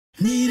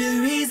Need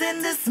a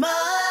reason to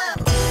smile.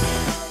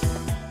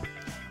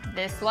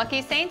 This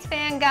lucky Saints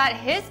fan got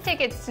his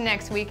tickets to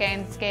next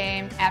weekend's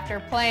game after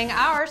playing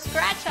our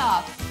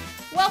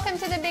scratch-off. Welcome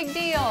to The Big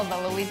Deal,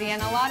 the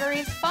Louisiana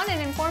Lottery's fun and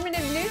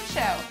informative news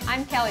show.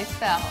 I'm Kelly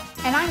Spell.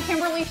 And I'm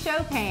Kimberly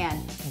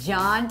Chopin.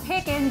 John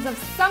Pickens of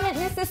Summit,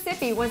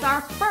 Mississippi was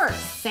our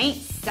first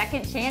Saints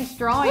second chance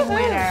drawing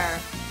winner.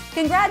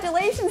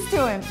 Congratulations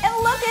to him.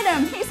 And look at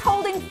him. He's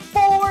holding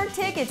 4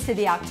 tickets to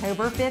the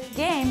October 5th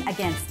game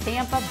against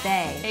Tampa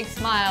Bay. Big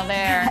smile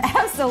there.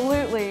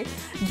 Absolutely.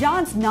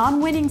 John's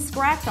non-winning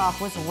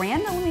scratch-off was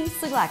randomly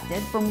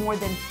selected from more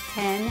than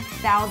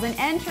 10,000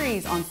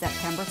 entries on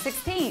September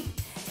 16th.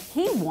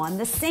 He won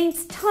the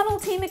Saints Tunnel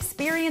Team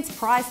Experience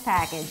prize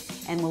package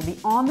and will be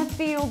on the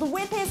field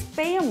with his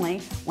family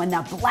when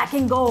the black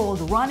and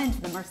gold run into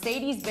the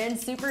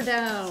Mercedes-Benz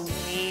Superdome.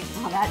 Sweet.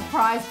 Now, that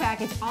prize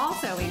package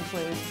also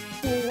includes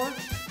 4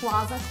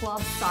 Plaza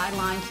Club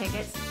sideline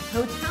tickets,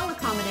 hotel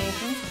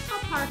accommodations,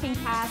 a parking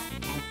pass,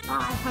 and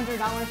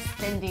 $500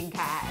 spending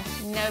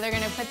cash. No, they're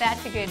going to put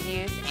that to good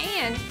use.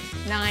 And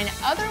 9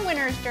 other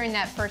winners during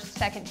that first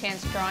second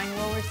chance drawing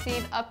will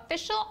receive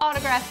official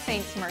autographed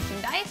Saints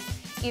merchandise,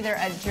 either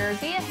a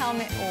jersey, a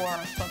helmet, or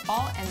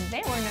football, and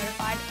they were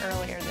notified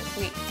earlier this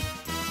week.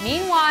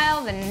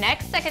 Meanwhile, the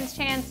next second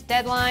chance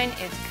deadline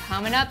is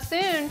coming up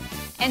soon.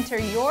 Enter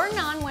your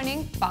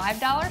non-winning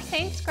 $5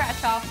 Saints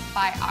scratch-off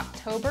by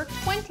October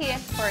 20th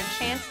for a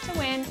chance to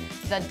win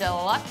the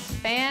Deluxe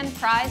Fan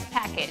Prize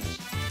Package.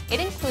 It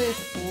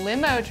includes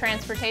limo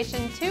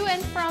transportation to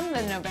and from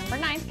the November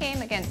 9th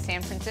game against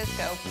San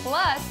Francisco,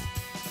 plus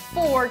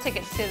 4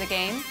 tickets to the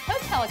game,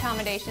 hotel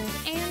accommodations,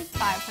 and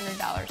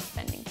 $500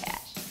 spending cash.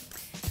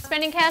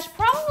 Spending cash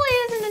probably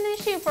isn't an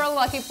issue for a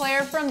lucky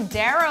player from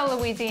Darrow,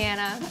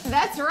 Louisiana.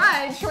 That's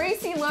right.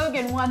 Tracy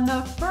Logan won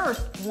the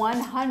first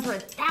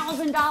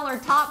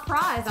 $100,000 top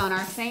prize on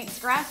our Saints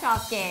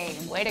scratch-off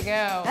game. Way to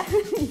go.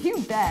 You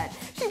bet.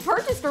 She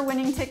purchased her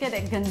winning ticket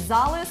at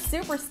Gonzales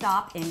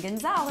Superstop in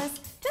Gonzales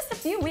just a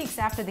few weeks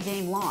after the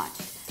game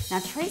launched. Now,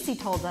 Tracy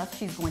told us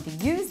she's going to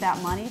use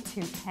that money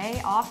to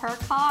pay off her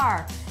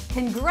car.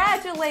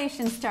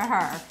 Congratulations to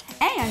her.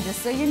 And just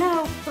so you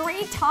know,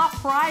 3 top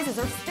prizes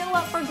are still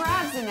up for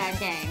grabs in that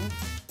game.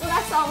 Well,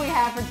 that's all we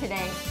have for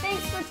today.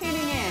 Thanks for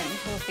tuning in.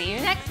 We'll see you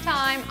next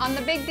time on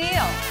The Big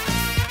Deal.